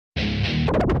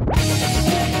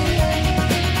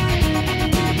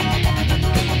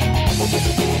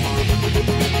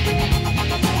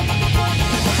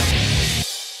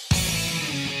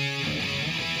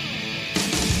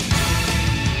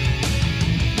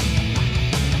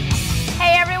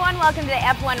welcome to the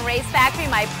F1 Race Factory,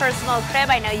 my personal crib.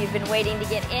 I know you've been waiting to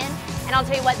get in, and I'll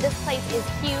tell you what, this place is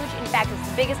huge. In fact, it's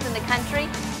the biggest in the country.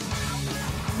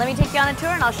 Let me take you on a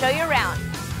tour and I'll show you around.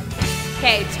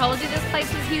 Okay, told you this place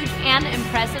was huge and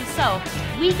impressive. So,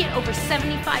 we get over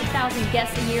 75,000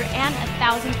 guests a year and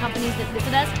 1,000 companies that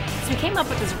visit us. So we came up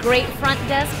with this great front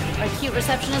desk. Our cute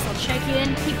receptionist will check you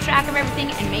in, keep track of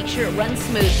everything, and make sure it runs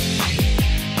smooth.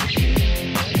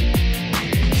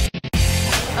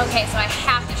 Okay, so I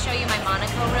have to show you my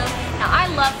Monaco room. Now, I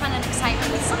love fun and excitement,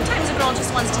 but sometimes a girl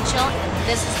just wants to chill, and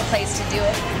this is the place to do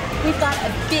it. We've got a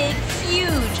big,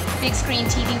 huge big screen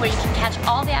TV where you can catch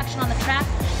all the action on the track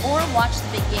or watch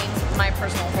the big games. My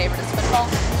personal favorite is football.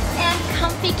 And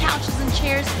comfy couches and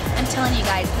chairs. I'm telling you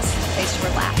guys, this is the place to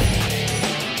relax.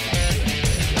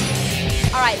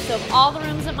 Alright, so of all the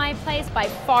rooms at my place, by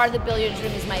far the billiards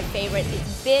room is my favorite.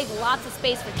 It's big, lots of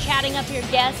space for chatting up your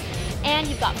guests, and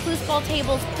you've got foosball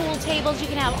tables, pool tables, you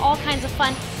can have all kinds of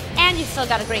fun, and you've still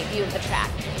got a great view of the track.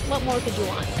 What more could you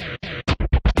want?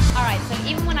 Alright, so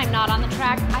even when I'm not on the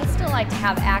track, I still like to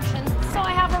have action, so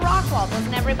I have a rock wall,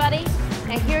 doesn't everybody?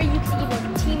 Now here you can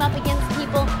even team up against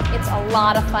people. It's a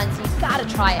lot of fun, so you've got to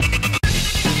try it.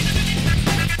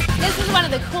 This is one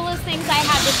of the coolest things I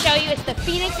have to show you. It's the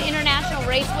Phoenix International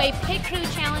Raceway Pit Crew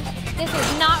Challenge. This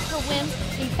is not for whims.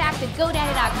 In fact, the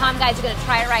GoDaddy.com guys are going to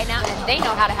try it right now, and they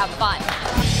know how to have fun.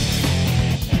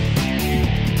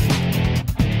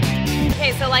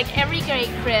 Okay, so like every great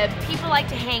crib, people like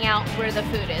to hang out where the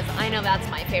food is. I know that's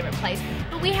my favorite place.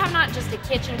 But we have not just a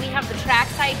kitchen, we have the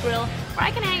trackside grill where I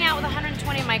can hang out with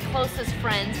 120 of my closest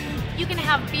friends. You can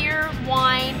have beer,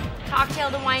 wine,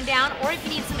 cocktail to wind down, or if you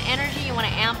need some energy, you want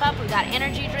to amp up, we've got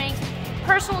energy drinks,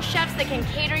 personal chefs that can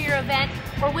cater your event,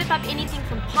 or whip up anything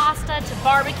from pasta to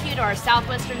barbecue to our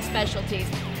Southwestern specialties.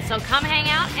 So come hang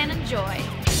out and enjoy.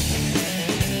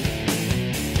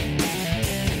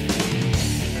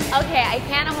 Okay, I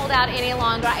can't hold out any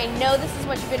longer. I know this is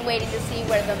what you've been waiting to see,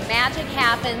 where the magic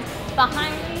happens.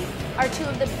 Behind me are two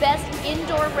of the best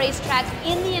indoor racetracks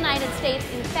in the United States.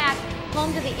 In fact,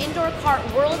 home to the Indoor Kart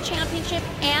World Championship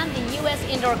and the U.S.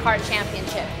 Indoor Kart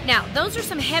Championship. Now, those are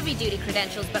some heavy-duty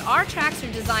credentials, but our tracks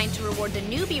are designed to reward the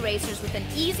newbie racers with an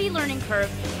easy learning curve,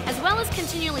 as well as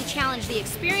continually challenge the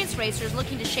experienced racers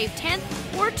looking to shave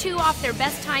 10th or 2 off their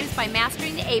best times by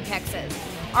mastering the apexes.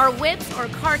 Our whips, or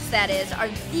karts that is, are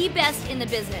the best in the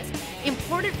business.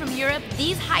 Imported from Europe,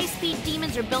 these high-speed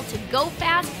demons are built to go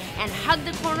fast and hug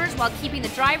the corners while keeping the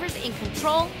drivers in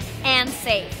control and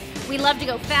safe. We love to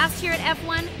go fast here at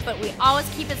F1, but we always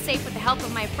keep it safe with the help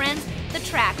of my friends, the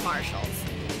track marshals.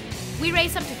 We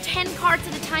race up to 10 karts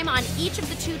at a time on each of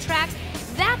the 2 tracks.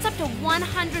 That's up to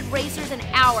 100 racers an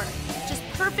hour. Just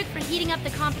perfect for heating up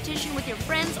the competition with your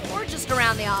friends or just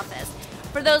around the office.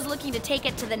 For those looking to take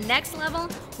it to the next level,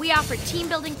 we offer team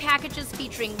building packages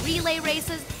featuring relay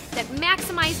races that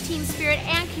maximize team spirit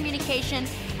and communication,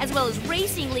 as well as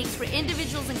racing leagues for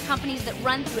individuals and companies that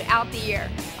run throughout the year.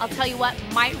 I'll tell you what,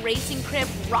 my racing crib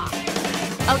rocks.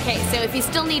 Okay, so if you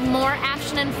still need more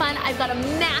action and fun, I've got a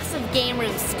massive game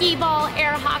room, skee ball,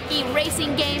 air hockey,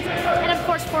 racing games, and of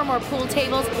course 4 more pool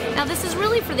tables. Now this is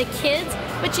really for the kids,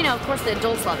 but you know, of course the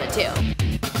adults love it too.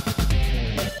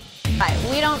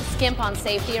 We don't skimp on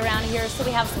safety around here, so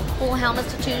we have some cool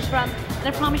helmets to choose from, and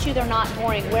I promise you they're not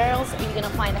boring. Where else are you going to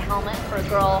find a helmet for a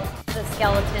girl with a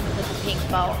skeleton with a pink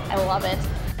bow? I love it.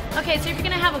 Okay, so if you're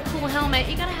going to have a cool helmet,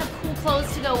 you got to have cool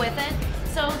clothes to go with it.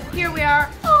 So here we are,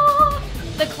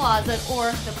 the closet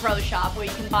or the pro shop, where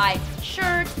you can buy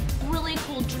shirts, really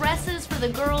cool dresses for the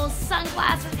girls,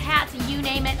 sunglasses, hats, you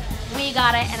name it. We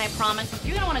got it, and I promise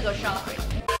you're going to want to go shopping.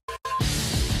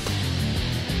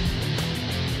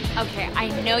 Okay, I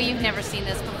know you've never seen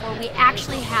this before. We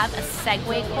actually have a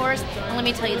Segway course, and let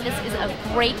me tell you, this is a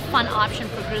great fun option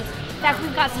for groups. In fact,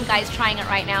 we've got some guys trying it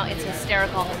right now. It's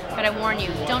hysterical, but I warn you,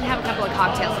 don't have a couple of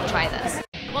cocktails to try this.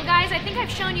 Well guys, I think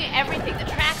I've shown you everything. The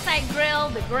trackside grill,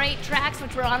 the great tracks,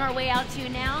 which we're on our way out to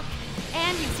now,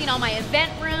 and you've seen all my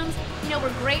event rooms. You know,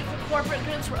 we're great for corporate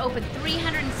groups. We're open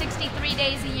 363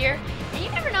 days a year, and you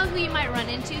never know who you might run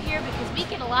into here, because we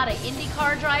get a lot of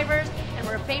IndyCar drivers, and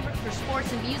we're a favorite for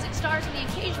sports and music stars and the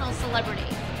occasional celebrity.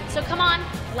 So come on,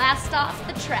 last stop,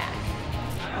 the track.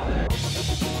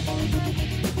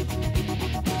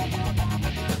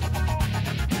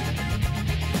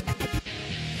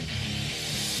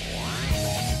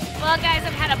 Well guys,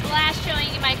 I've had a blast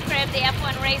showing you my crib, the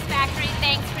F1 Race Factory.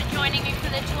 Thanks for joining me for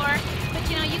the tour. But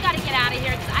you know, you gotta get out of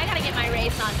here, because I gotta get my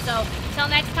race on. So, till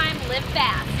next time, live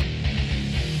fast.